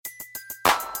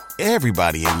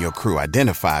Everybody in your crew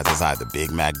identifies as either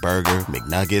Big Mac Burger,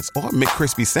 McNuggets, or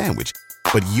McCrispy Sandwich.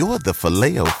 But you're the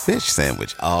Filet-O-Fish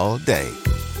Sandwich all day.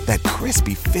 That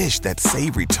crispy fish, that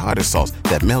savory tartar sauce,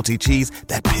 that melty cheese,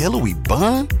 that pillowy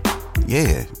bun.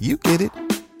 Yeah, you get it.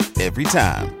 Every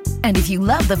time. And if you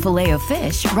love the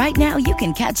Filet-O-Fish, right now you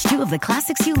can catch two of the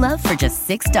classics you love for just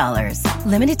 $6.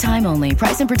 Limited time only.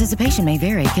 Price and participation may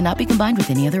vary. Cannot be combined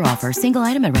with any other offer. Single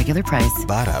item at regular price.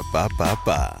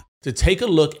 Ba-da-ba-ba-ba. To take a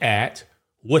look at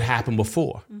what happened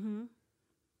before,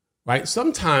 right?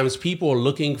 Sometimes people are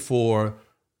looking for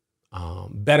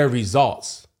better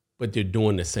results, but they're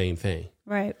doing the same thing.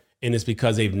 Right. And it's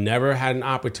because they've never had an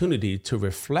opportunity to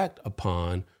reflect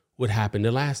upon what happened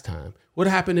the last time. What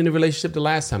happened in the relationship the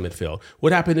last time it failed?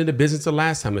 What happened in the business the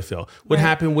last time it failed? What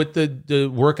happened with the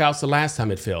workouts the last time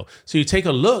it failed? So you take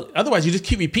a look. Otherwise, you just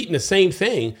keep repeating the same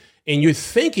thing, and you're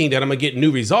thinking that I'm going to get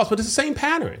new results, but it's the same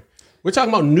pattern. We're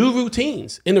talking about new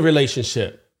routines in the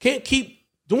relationship. Can't keep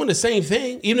doing the same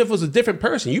thing. Even if it was a different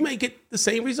person, you may get the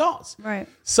same results. Right.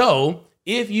 So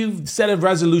if you've set a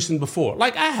resolution before,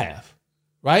 like I have,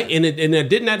 right? And it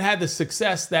did not have the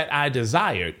success that I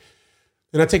desired,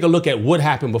 then I take a look at what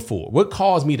happened before. What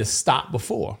caused me to stop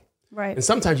before? Right. And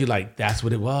sometimes you're like, that's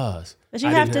what it was. But you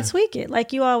have to tweak it.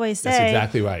 Like you always say. That's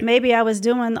exactly right. Maybe I was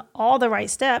doing all the right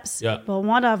steps, Yep. but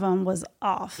one of them was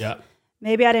off. Yep.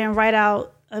 Maybe I didn't write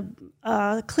out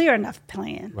a clear enough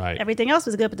plan. Right. Everything else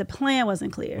was good, but the plan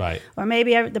wasn't clear. Right. Or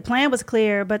maybe the plan was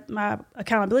clear, but my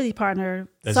accountability partner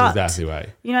That's sucked. exactly right.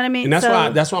 You know what I mean? And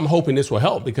that's why I'm hoping this will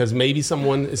help, because maybe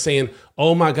someone is saying,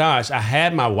 oh my gosh, I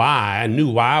had my why. I knew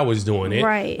why I was doing it.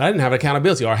 Right. I didn't have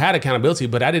accountability, or I had accountability,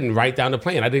 but I didn't write down the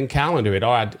plan. I didn't calendar it,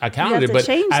 or I calendared it, but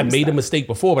I made a mistake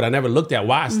before, but I never looked at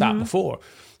why I stopped before.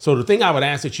 So the thing I would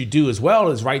ask that you do as well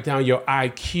is write down your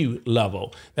IQ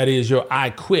level. That is your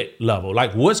I quit level.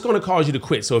 Like, what's going to cause you to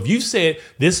quit? So if you said,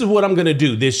 this is what I'm going to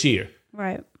do this year.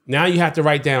 Right. Now you have to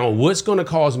write down what's going to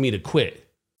cause me to quit.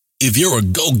 If you're a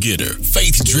go-getter,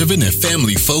 faith-driven, and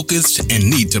family-focused, and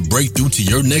need to break through to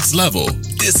your next level,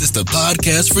 this is the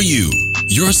podcast for you.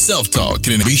 Your self-talk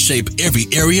can reshape every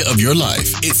area of your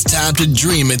life. It's time to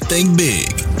dream and think big.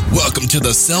 Welcome to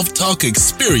the Self-Talk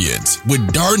Experience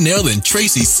with Darnell and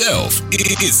Tracy Self.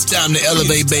 It's time to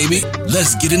elevate, baby.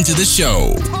 Let's get into the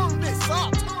show.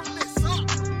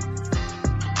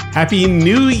 Happy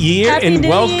New Year and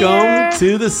welcome Year.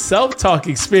 to the Self-Talk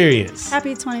Experience.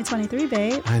 Happy 2023,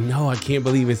 babe. I know, I can't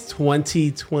believe it's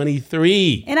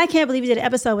 2023. And I can't believe you did an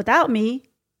episode without me,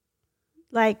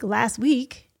 like last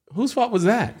week. Whose fault was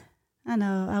that? I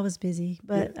know, I was busy,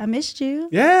 but I missed you.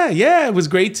 Yeah. It was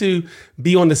great to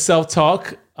be on the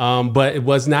Self-Talk, but it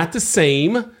was not the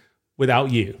same without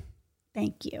you.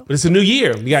 Thank you. But it's a new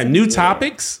year. We got new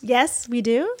topics. Yes, we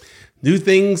do. New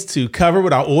things to cover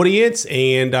with our audience.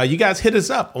 And you guys hit us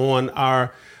up on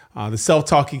our the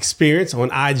Self-Talk Experience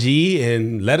on IG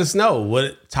and let us know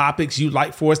what topics you'd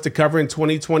like for us to cover in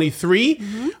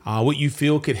 2023, what you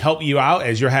feel could help you out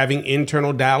as you're having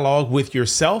internal dialogue with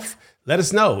yourself. Let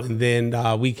us know, and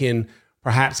then we can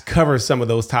perhaps cover some of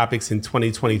those topics in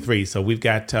 2023. So we've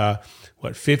got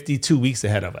 52 weeks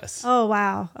ahead of us. Oh,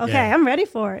 wow. Okay, Yeah. I'm ready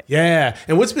for it. Yeah.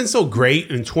 And what's been so great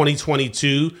in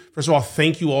 2022, first of all,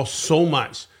 thank you all so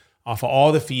much for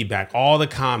all the feedback, all the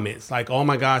comments. Like, oh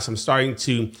my gosh, I'm starting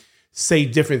to say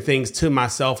different things to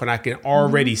myself, and I can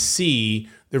already see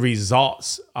the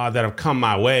results that have come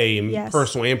my way in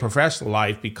personal and professional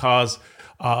life because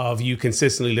of you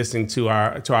consistently listening to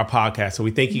our podcast. So we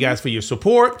thank you guys for your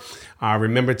support.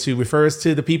 Remember to refer us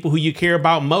to the people who you care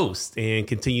about most, and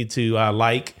continue to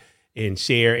like and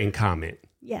share and comment.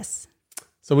 Yes.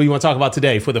 So what do you want to talk about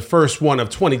today for the first one of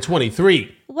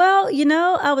 2023? Well,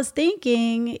 I was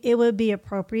thinking it would be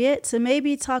appropriate to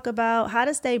maybe talk about how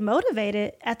to stay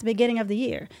motivated at the beginning of the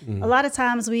year. A lot of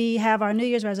times we have our New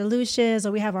Year's resolutions,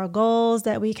 or we have our goals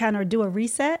that we kind of do a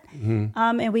reset.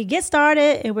 And we get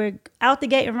started and we're out the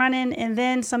gate and running, and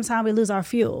then sometimes we lose our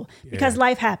fuel because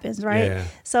life happens, right? Yeah.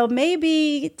 So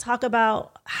maybe talk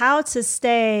about how to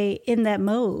stay in that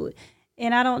mode.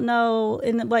 And I don't know,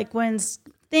 when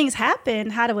things happen,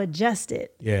 how to adjust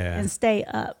it and stay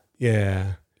up.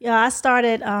 Yeah. Yeah, I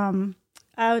started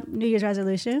a New Year's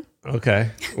resolution. Okay.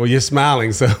 Well, you're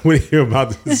smiling, so what are you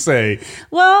about to say?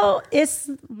 Well, it's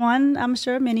one, I'm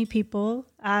sure many people,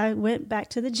 I went back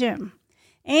to the gym.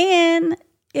 And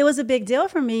it was a big deal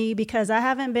for me because I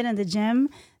haven't been in the gym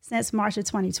since March of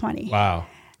 2020. Wow.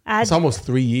 It's almost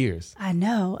 3 years. I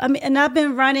know. I mean, and I've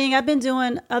been running, I've been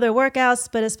doing other workouts,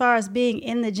 but as far as being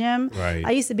in the gym, Right.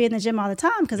 I used to be in the gym all the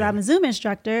time because I'm a Zoom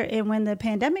instructor. And when the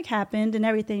pandemic happened and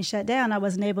everything shut down, I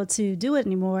wasn't able to do it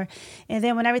anymore. And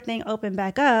then when everything opened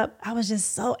back up, I was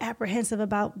just so apprehensive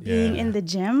about being in the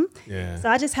gym. Yeah. So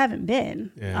I just haven't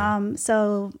been. Yeah.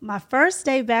 So my first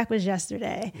day back was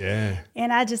yesterday. Yeah.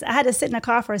 And I had to sit in the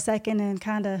car for a second and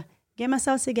kind of get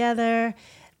myself together.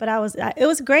 But it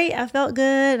was great. I felt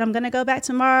good. I'm going to go back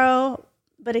tomorrow.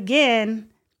 But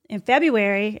again, in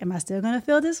February, am I still going to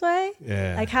feel this way?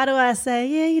 Yeah. Like, how do I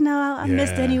say, I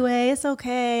missed anyway. It's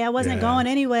okay. I wasn't going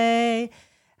anyway.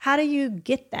 How do you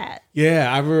get that?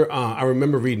 Yeah. I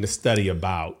remember reading a study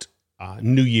about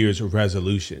New Year's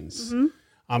resolutions.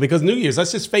 Because New Year's,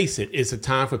 let's just face it, it's a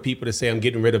time for people to say, I'm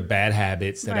getting rid of bad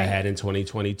habits that I had in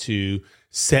 2022,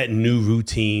 set new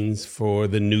routines for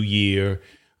the new year.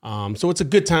 So it's a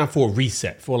good time for a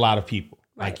reset for a lot of people.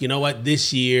 Right. Like, you know what,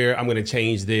 this year I'm going to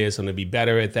change this. I'm going to be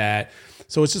better at that.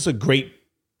 So it's just a great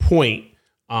point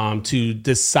to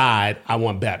decide I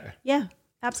want better. Yeah,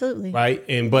 absolutely. Right.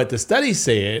 But the study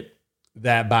said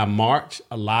that by March,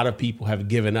 a lot of people have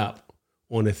given up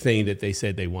on the thing that they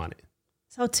said they wanted.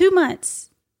 So 2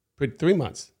 months. 3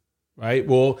 months. Right.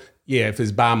 Well, yeah, if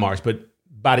it's by March, but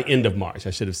by the end of March, I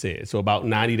should have said. So about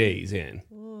 90 days in.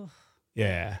 Ooh.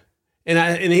 Yeah.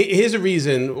 And here's the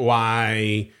reason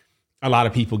why a lot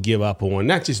of people give up on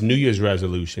not just New Year's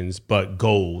resolutions, but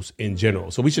goals in general.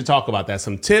 So we should talk about that.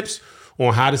 Some tips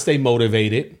on how to stay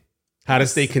motivated, how to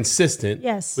stay consistent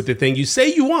with the thing you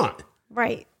say you want.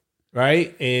 Right.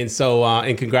 Right. And so,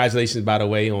 and congratulations, by the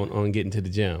way, on getting to the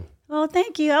gym. Well,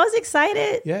 thank you. I was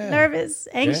excited, nervous,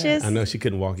 anxious. Yeah. I know she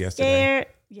couldn't walk yesterday. Scared.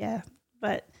 Yeah.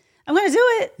 But I'm going to do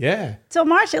it. Yeah. Till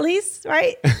March at least,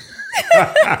 right?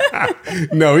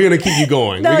 No, we're going to keep you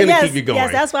going. We're going to keep you going.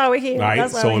 Yes, that's why we're here. Right.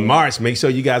 So in March, make sure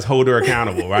you guys hold her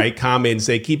accountable, right? Comment and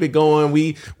say, keep it going.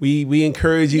 We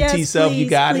encourage you, T-Self. You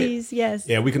got it. Yes.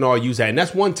 Yeah, we can all use that. And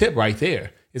that's one tip right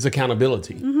there is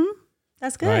accountability. Mm-hmm.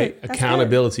 That's good. Right? That's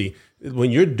accountability. Good.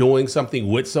 When you're doing something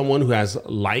with someone who has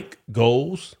like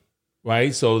goals,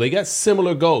 right? So they got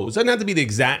similar goals. It doesn't have to be the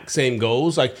exact same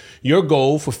goals. Like your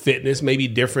goal for fitness may be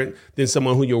different than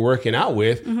someone who you're working out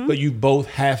with, but you both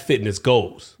have fitness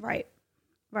goals. Right.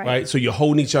 Right. So you're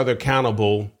holding each other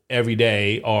accountable every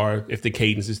day, or if the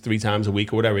cadence is 3 times a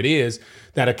week or whatever it is,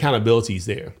 that accountability is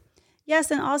there.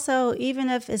 Yes. And also, even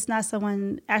if it's not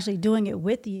someone actually doing it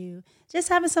with you, just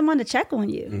having someone to check on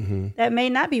you that may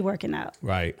not be working out.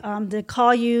 Right. To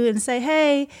call you and say,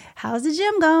 hey, how's the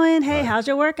gym going? Hey, how's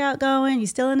your workout going? You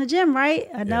still in the gym, right?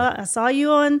 I know I saw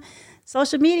you on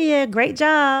social media. Great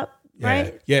job.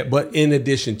 Right. Yeah. But in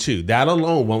addition to that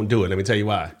alone won't do it. Let me tell you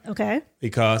why. Okay.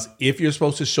 Because if you're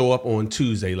supposed to show up on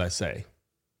Tuesday, let's say,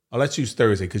 or let's use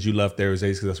Thursday because you love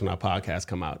Thursdays because that's when our podcasts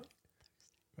come out.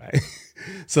 Right.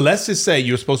 So let's just say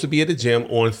you're supposed to be at the gym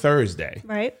on Thursday.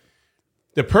 Right.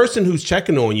 The person who's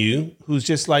checking on you, who's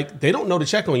just like, they don't know to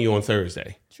check on you on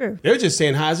Thursday. True. They're just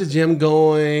saying, how's the gym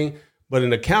going? But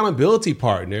an accountability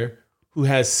partner who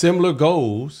has similar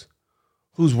goals,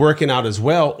 who's working out as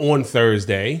well on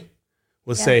Thursday,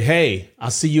 will say, hey,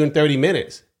 I'll see you in 30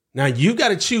 minutes. Now you got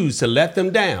to choose to let them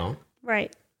down.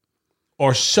 Right.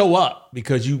 Or show up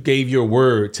because you gave your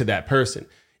word to that person.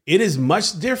 It is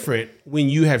much different when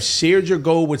you have shared your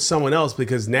goal with someone else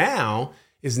because now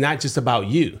it's not just about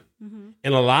you.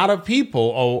 And a lot of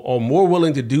people are more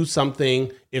willing to do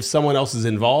something if someone else is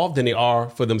involved than they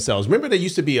are for themselves. Remember, there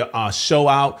used to be a show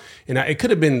out, and it could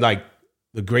have been like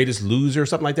The Greatest Loser or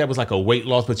something like that. It was like a weight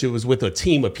loss, but it was with a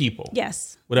team of people.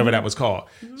 Yes. Whatever that was called.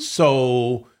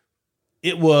 So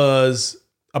it was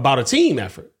about a team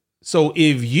effort. So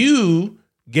if you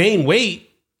gain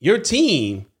weight, your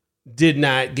team did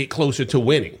not get closer to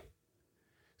winning.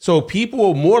 So people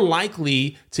are more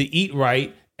likely to eat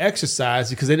right,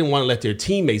 exercise because they didn't want to let their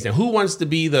teammates down. Who wants to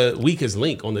be the weakest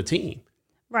link on the team?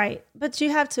 Right. But you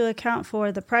have to account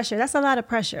for the pressure. That's a lot of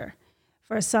pressure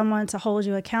for someone to hold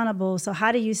you accountable. So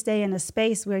how do you stay in a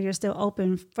space where you're still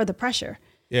open for the pressure?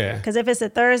 Yeah. Because if it's a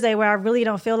Thursday where I really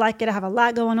don't feel like it, I have a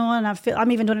lot going on.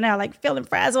 I'm even doing it now, like feeling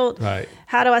frazzled. Right.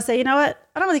 How do I say, you know what?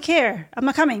 I don't really care. I'm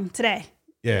not coming today.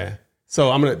 Yeah.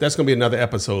 So that's gonna be another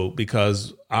episode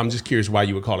because I'm just curious why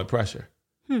you would call it pressure.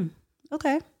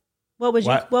 Okay. What would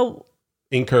you? Well,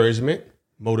 encouragement,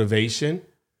 motivation.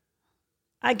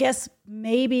 I guess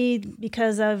maybe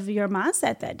because of your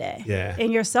mindset that day. Yeah.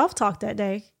 And your self-talk that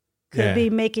day could be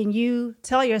making you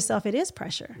tell yourself it is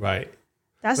pressure. Right.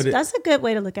 That's a good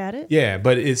way to look at it. Yeah,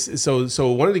 but it's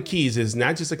so one of the keys is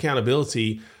not just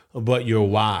accountability, but your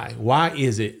why. Why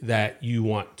is it that you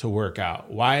want to work out?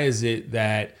 Why is it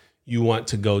that you want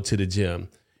to go to the gym?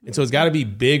 And so it's got to be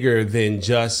bigger than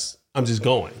just, I'm just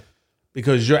going.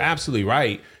 Because you're absolutely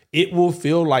right. It will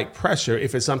feel like pressure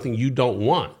if it's something you don't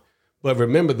want. But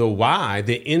remember the why,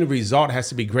 the end result has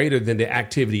to be greater than the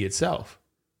activity itself.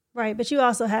 Right. But you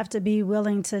also have to be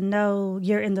willing to know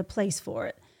you're in the place for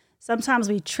it. Sometimes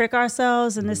we trick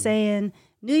ourselves into saying,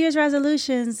 New Year's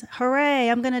resolutions, hooray,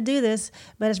 I'm going to do this,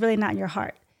 but it's really not your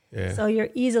heart. Yeah. So you're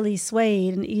easily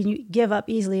swayed and you give up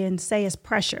easily and say it's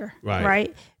pressure,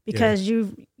 right? Because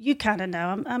you kind of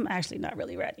know I'm actually not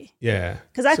really ready. Yeah.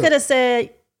 Because I could have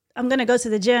said, I'm going to go to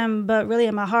the gym, but really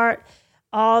in my heart,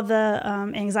 all the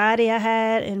anxiety I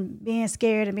had and being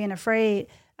scared and being afraid,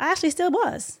 I actually still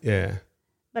was. Yeah.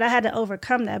 But I had to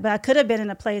overcome that. But I could have been in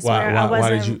a place where I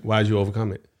wasn't. Why did you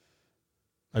overcome it?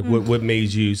 Like what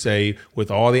made you say, with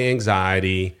all the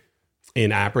anxiety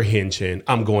and apprehension,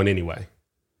 I'm going anyway?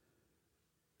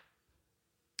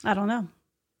 I don't know.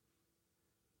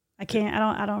 I can't.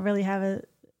 I don't really have an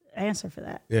answer for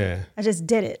that. Yeah. I just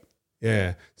did it.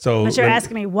 Yeah. So. But you're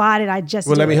asking me, why did I just?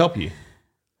 Well, let me help you,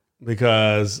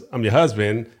 because I'm your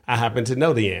husband. I happen to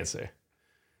know the answer.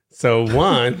 So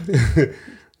one,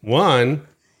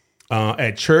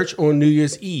 at church on New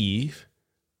Year's Eve,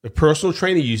 the personal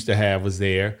trainer you used to have was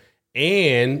there,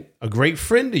 and a great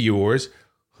friend of yours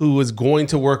who was going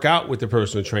to work out with the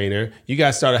personal trainer. You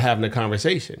guys started having a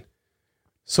conversation.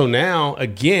 So now,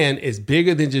 again, it's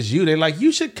bigger than just you. They're like,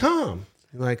 you should come.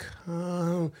 You're like,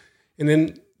 oh. And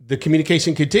then the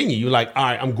communication continued. You're like, all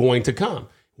right, I'm going to come.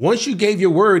 Once you gave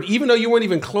your word, even though you weren't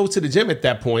even close to the gym at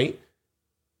that point,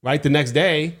 right, the next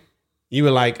day, you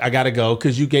were like, I got to go,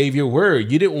 because you gave your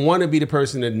word. You didn't want to be the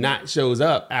person that not shows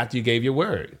up after you gave your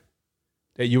word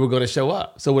that you were going to show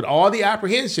up. So with all the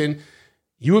apprehension,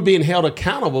 you were being held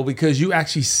accountable because you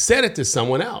actually said it to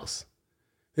someone else.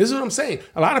 This is what I'm saying.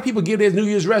 A lot of people give their New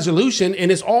Year's resolution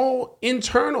and it's all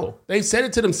internal. They said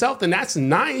it to themselves, and that's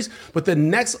nice. But the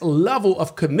next level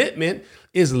of commitment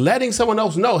is letting someone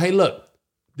else know, hey, look,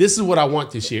 this is what I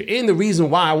want this year and the reason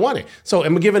why I want it. So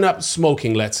I'm giving up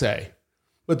smoking, let's say.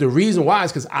 But the reason why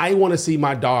is because I want to see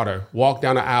my daughter walk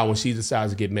down the aisle when she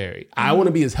decides to get married. I want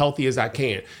to be as healthy as I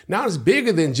can. Now it's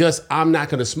bigger than just I'm not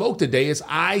going to smoke today. It's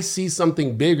I see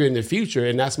something bigger in the future,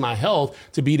 and that's my health,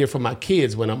 to be there for my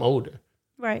kids when I'm older.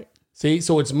 Right. See,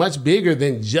 so it's much bigger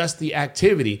than just the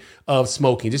activity of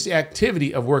smoking, just the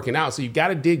activity of working out. So you've got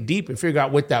to dig deep and figure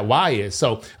out what that why is.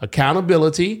 So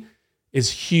accountability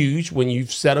is huge when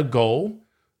you've set a goal.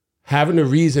 Having a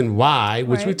reason why,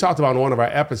 which we talked about in one of our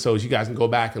episodes. You guys can go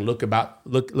back and look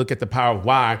at the power of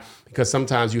why, because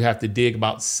sometimes you have to dig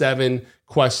about 7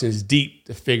 questions deep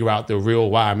to figure out the real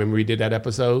why. Remember we did that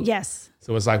episode? Yes.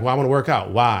 So it's like, well, I want to work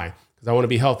out. Why? Because I want to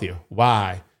be healthier.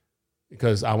 Why?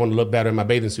 Because I want to look better in my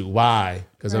bathing suit. Why?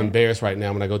 Because I'm embarrassed right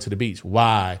now when I go to the beach.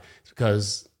 Why?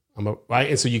 Because right?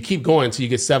 And so you keep going until you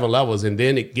get 7 levels, and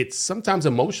then it gets sometimes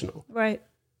emotional. Right.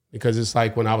 Because it's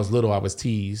like when I was little, I was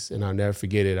teased, and I'll never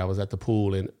forget it. I was at the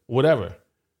pool and whatever.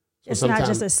 So it's not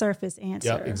just a surface answer.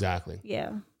 Yep, exactly.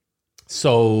 Yeah.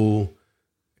 So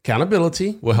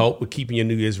accountability will help with keeping your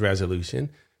New Year's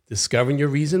resolution. Discovering your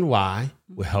reason why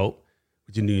will help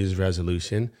with your New Year's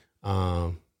resolution.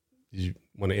 Did you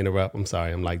want to interrupt? I'm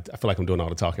sorry. I feel like I'm doing all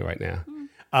the talking right now.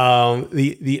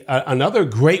 Another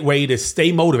great way to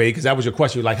stay motivated, because that was your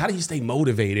question. You're like, how do you stay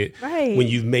motivated when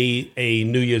you've made a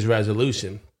New Year's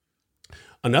resolution?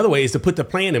 Another way is to put the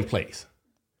plan in place.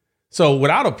 So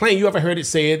without a plan, you ever heard it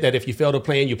said that if you fail to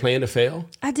plan, you plan to fail?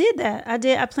 I did that.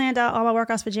 I planned out all my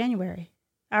workouts for January.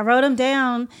 I wrote them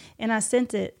down and I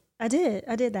sent it. I did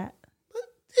that. But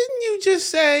didn't you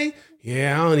just say,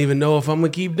 yeah, I don't even know if I'm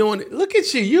going to keep doing it? Look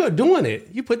at you. You're doing it.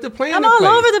 You put the plan in place. I'm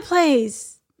all over the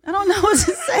place. I don't know what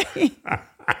to say.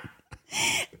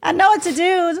 I know what to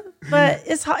do, but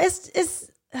it's hard.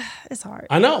 It's hard.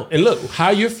 I know. And look, how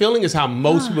you're feeling is how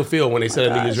most people feel when they set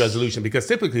a New Year's resolution, because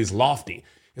typically it's lofty.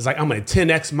 It's like, I'm going to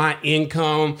 10x my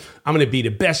income. I'm going to be the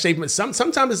best shape.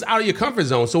 Sometimes it's out of your comfort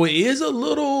zone. So it is a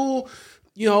little,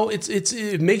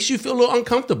 it makes you feel a little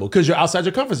uncomfortable because you're outside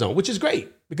your comfort zone, which is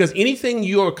great. Because anything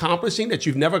you're accomplishing that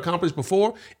you've never accomplished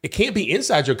before, it can't be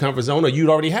inside your comfort zone or you'd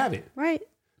already have it. Right.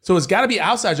 So it's got to be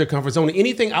outside your comfort zone.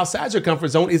 Anything outside your comfort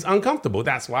zone is uncomfortable.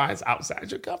 That's why it's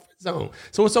outside your comfort zone.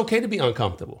 So it's okay to be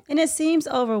uncomfortable. And it seems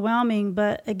overwhelming,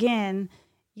 but again,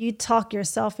 you talk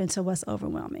yourself into what's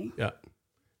overwhelming. Yeah.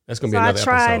 That's going to be another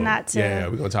episode. I try not to. Yeah,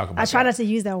 we're going to talk about that. I try not to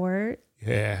use that word.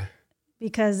 Yeah.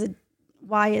 Because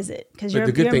why is it? Because you're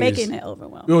making it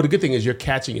overwhelming. Well, the good thing is you're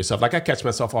catching yourself. Like I catch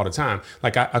myself all the time.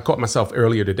 Like I caught myself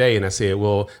earlier today and I said,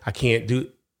 well, I can't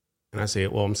do. And I say,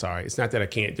 well, I'm sorry. It's not that I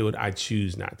can't do it. I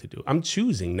choose not to do it. I'm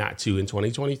choosing not to in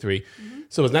 2023.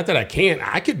 So it's not that I can't.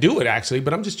 I could do it actually,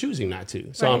 but I'm just choosing not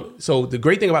to. So so the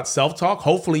great thing about self-talk,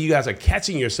 hopefully you guys are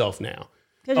catching yourself now.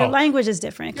 Because your language is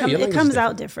different. It comes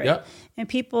out different. Yep. And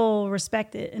people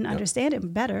respect it and understand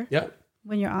it better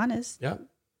when you're honest. Yep.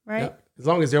 Right? Yep. As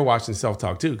long as they're watching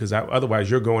self-talk too, because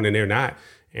otherwise you're going and they're not.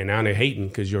 And now they're hating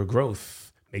because your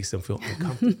growth makes them feel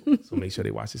uncomfortable. So make sure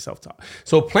they watch the self-talk.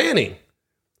 So planning.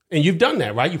 And you've done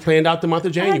that, right? You planned out the month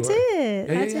of January.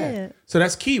 I did. So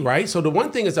that's key, right? So the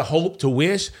one thing is to hope, to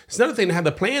wish. It's another thing to have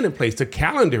the plan in place, to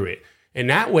calendar it. And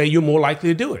that way you're more likely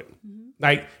to do it.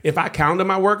 Like if I calendar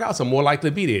my workouts, I'm more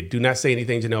likely to be there. Do not say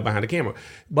anything, Janelle, behind the camera.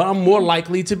 But I'm more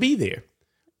likely to be there.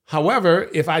 However,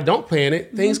 if I don't plan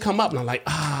it, things come up and I'm like,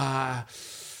 all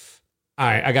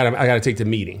right, I gotta take the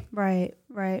meeting. Right.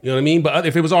 You know what I mean? But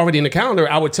if it was already in the calendar,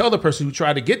 I would tell the person who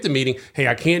tried to get the meeting, hey,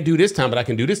 I can't do this time, but I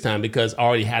can do this time because I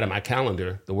already had in my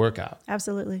calendar the workout.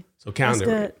 Absolutely. So calendar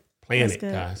it. Plan it,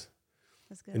 guys.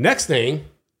 That's good. The next thing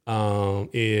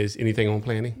is anything on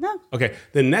planning? No. Okay.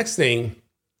 The next thing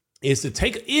is to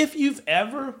take, if you've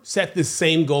ever set this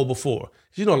same goal before,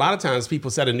 you know, a lot of times people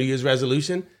set a New Year's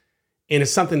resolution and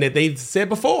it's something that they've said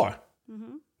before.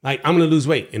 Like, I'm going to lose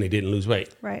weight, and they didn't lose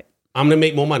weight. Right. I'm going to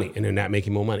make more money, and they're not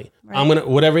making more money. Right. I'm going to,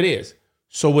 whatever it is.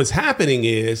 So what's happening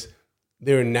is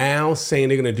they're now saying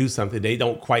they're going to do something they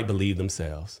don't quite believe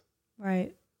themselves.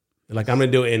 Right. They're like, I'm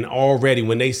going to do it. And already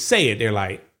when they say it, they're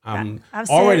like, I'm I've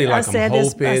hoping. said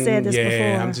this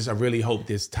before. I really hope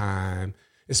this time,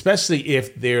 especially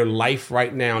if their life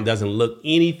right now doesn't look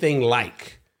anything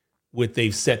like what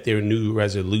they've set their New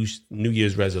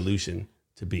Year's resolution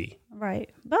to be. Right.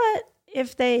 But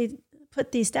if they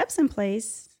put these steps in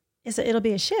place, it'll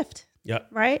be a shift. Yep.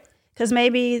 Right? Because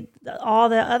maybe all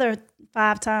the other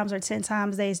 5 times or 10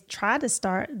 times they tried to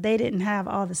start, they didn't have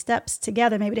all the steps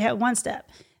together. Maybe they had one step.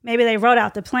 Maybe they wrote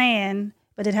out the plan,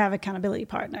 but didn't have an accountability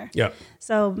partner. Yep.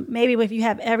 So maybe if you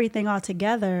have everything all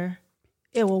together,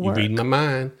 it will work. You're reading my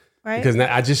mind. Right. Because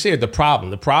now I just shared the problem.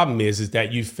 The problem is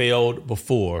that you failed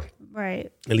before.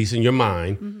 Right. At least in your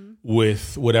mind,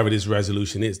 with whatever this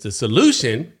resolution is. The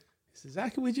solution is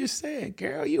exactly what you said,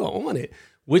 girl. You are on it.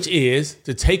 Which is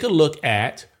to take a look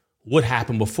at what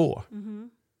happened before.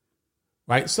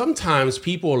 Right? Sometimes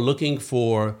people are looking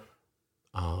for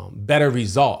better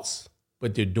results,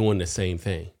 but they're doing the same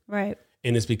thing. Right.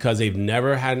 And it's because they've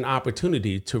never had an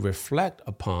opportunity to reflect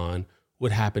upon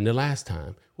what happened the last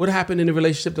time. What happened in the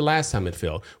relationship the last time it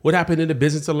failed? What happened in the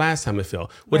business the last time it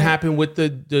failed? What happened with the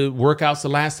workouts the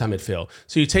last time it failed?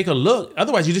 So you take a look.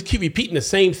 Otherwise, you just keep repeating the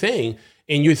same thing,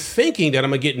 and you're thinking that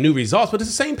I'm going to get new results, but it's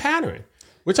the same pattern.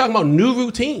 We're talking about new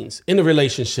routines in the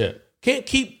relationship. Can't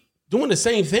keep doing the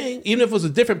same thing. Even if it was a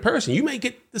different person, you may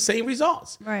get the same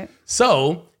results. Right.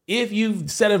 So if you've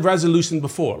set a resolution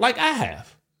before, like I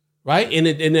have, right? And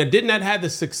it did not have the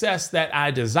success that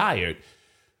I desired,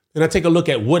 then I take a look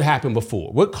at what happened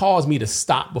before. What caused me to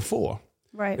stop before?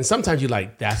 Right. And sometimes you're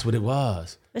like, that's what it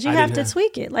was. But you have to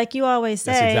tweak it. Like you always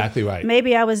say. That's exactly right.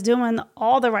 Maybe I was doing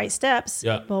all the right steps,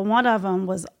 Yep. but one of them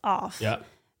was off. Yep.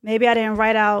 Maybe I didn't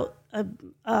write out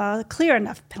a clear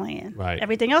enough plan. Right.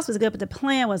 Everything else was good, but the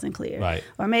plan wasn't clear. Right.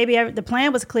 Or maybe the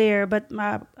plan was clear, but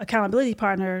my accountability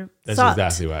partner That's sucked.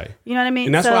 exactly right. You know what I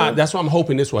mean? And that's why I'm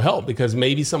hoping this will help, because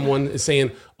maybe someone is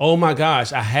saying, oh my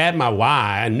gosh, I had my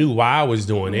why. I knew why I was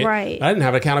doing it. Right. But I didn't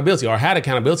have accountability, or I had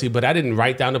accountability, but I didn't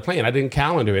write down the plan. I didn't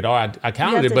calendar it, or I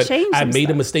calendared it, but I made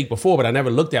a mistake before, but I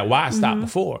never looked at why I stopped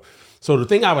before. So the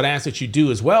thing I would ask that you do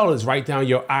as well is write down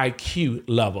your IQ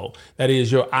level. That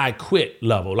is your I quit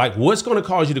level. Like, what's going to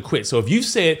cause you to quit? So if you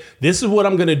said, this is what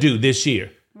I'm going to do this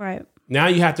year. Right. Now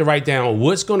you have to write down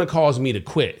what's going to cause me to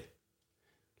quit.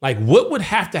 Like, what would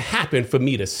have to happen for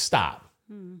me to stop?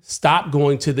 Stop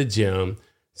going to the gym.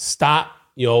 Stop,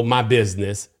 my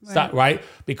business. Stop, right?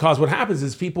 Because what happens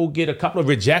is people get a couple of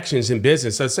rejections in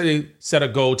business. So say they set a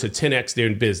goal to 10x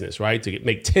their business, right? To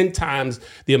make 10 times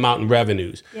the amount in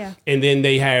revenues. Yeah. And then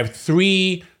they have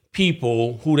 3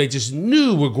 people who they just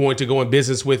knew were going to go in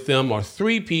business with them, or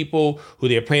 3 people who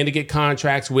they're planning to get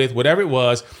contracts with, whatever it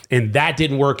was, and that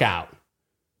didn't work out.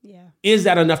 Yeah. Is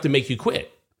that enough to make you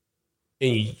quit?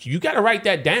 And you got to write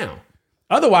that down.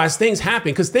 Otherwise, things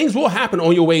happen, because things will happen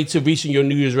on your way to reaching your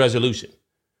New Year's resolution.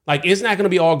 Like, it's not going to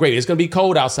be all great. It's going to be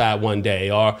cold outside one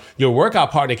day, or your workout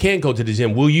partner can't go to the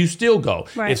gym. Will you still go?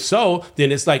 Right. If so,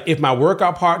 then it's like, if my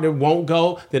workout partner won't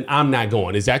go, then I'm not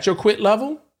going. Is that your quit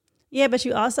level? Yeah, but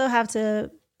you also have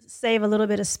to save a little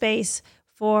bit of space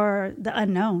for the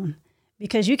unknown,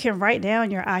 because you can write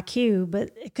down your IQ,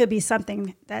 but it could be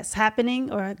something that's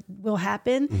happening or will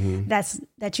happen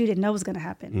that you didn't know was going to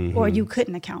happen or you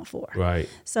couldn't account for. Right.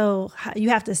 So you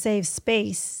have to save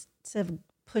space to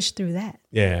push through that.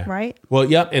 Yeah. Right. Well,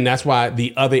 yep. And that's why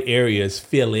the other areas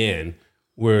fill in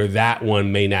where that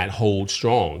one may not hold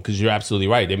strong, because you're absolutely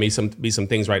right. There may be some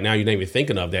things right now you're not even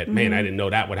thinking of that, man, I didn't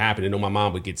know that would happen. I didn't know my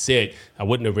mom would get sick. I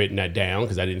wouldn't have written that down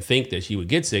because I didn't think that she would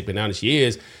get sick. But now that she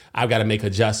is, I've got to make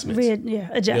adjustments. Adjust.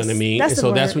 You know what I mean? That's and so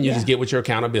the that's word. when you just get with your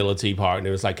accountability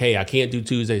partner. It's like, hey, I can't do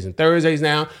Tuesdays and Thursdays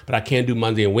now, but I can do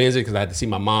Monday and Wednesday because I had to see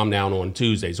my mom now on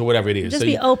Tuesdays or whatever it is. Just so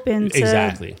be open to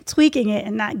exactly tweaking it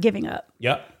and not giving up.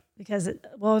 Yep. Because,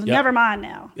 never mind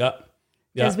now. Yep.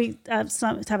 Because we have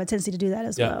a tendency to do that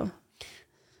as well.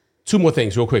 2 more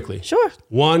things real quickly. Sure.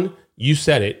 1, you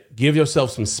said it, give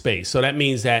yourself some space. So that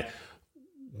means that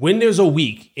when there's a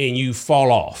week and you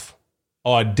fall off,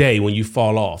 or a day when you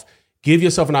fall off, give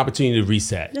yourself an opportunity to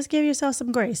reset. Just give yourself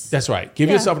some grace. That's right. Give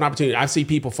yourself an opportunity. I see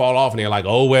people fall off and they're like,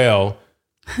 oh, well,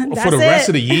 for the rest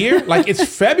of the year, like it's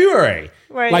February.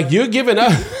 Right. Like you're giving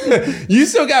up. You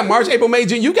still got March, April, May,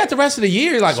 June. You got the rest of the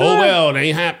year. You're like, oh, well, they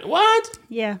ain't happening. What?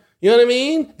 Yeah. You know what I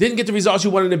mean? Didn't get the results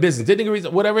you wanted in the business. Didn't get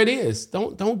results, whatever it is.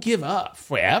 Don't give up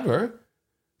forever.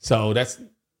 So that's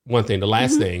one thing. The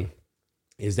last thing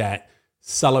is that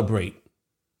celebrate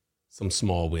some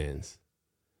small wins.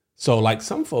 So like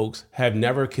some folks have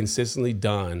never consistently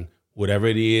done whatever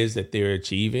it is that they're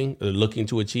achieving or looking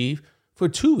to achieve for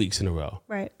 2 weeks in a row.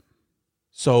 Right.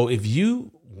 So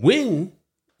when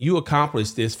you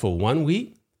accomplish this for 1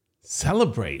 week,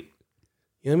 celebrate.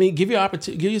 You know what I mean?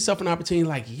 Give yourself an opportunity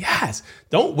like, yes,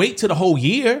 don't wait till the whole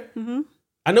year.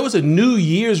 I know it's a New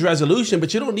Year's resolution,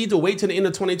 but you don't need to wait till the end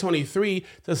of 2023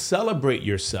 to celebrate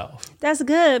yourself. That's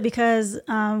good because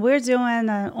we're doing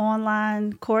an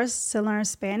online course to learn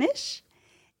Spanish.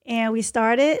 And we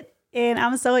started, and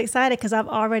I'm so excited because I've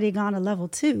already gone to level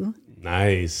 2.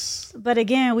 Nice. But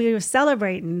again, we were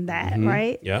celebrating that,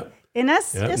 right? Yep. And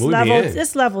it's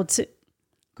level 2.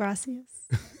 Gracias.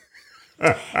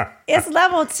 It's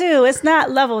level 2. It's not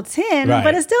level 10,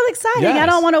 but it's still exciting. Yes. I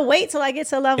don't want to wait till I get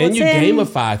to level 10. And you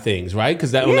gamify things, right?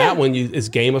 Because on that one, it's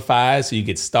gamified, so you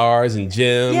get stars and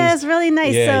gems. Yeah, it's really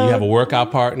nice. Yeah, so, you have a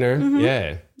workout partner.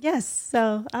 Yeah. Yes.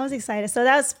 So I was excited. So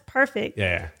that's perfect.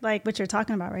 Yeah. Like what you're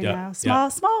talking about right now. Small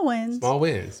wins. Small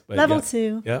wins. But level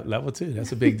 2. Yep, level 2.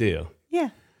 That's a big deal. Yeah.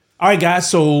 All right, guys.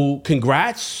 So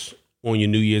congrats on your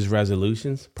New Year's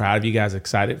resolutions. Proud of you guys.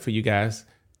 Excited for you guys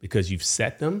because you've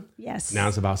set them. Yes. Now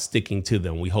it's about sticking to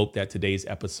them. We hope that today's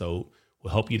episode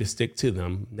will help you to stick to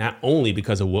them, not only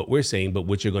because of what we're saying, but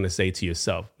what you're going to say to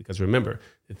yourself. Because remember,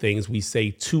 the things we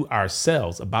say to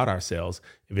ourselves about ourselves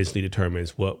eventually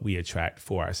determines what we attract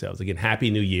for ourselves. Again, Happy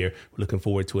New Year. We're looking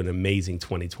forward to an amazing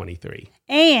 2023.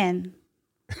 And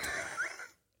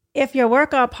if your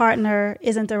workout partner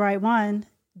isn't the right one,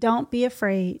 don't be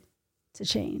afraid to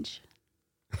change.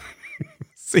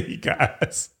 See you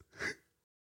guys.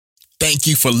 Thank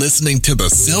you for listening to the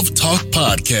Self Talk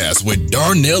Podcast with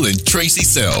Darnell and Tracy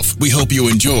Self. We hope you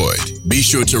enjoyed. Be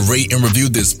sure to rate and review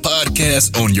this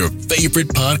podcast on your favorite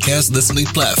podcast listening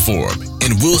platform.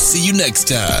 And we'll see you next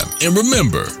time. And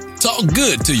remember, talk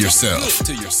good to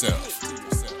yourself.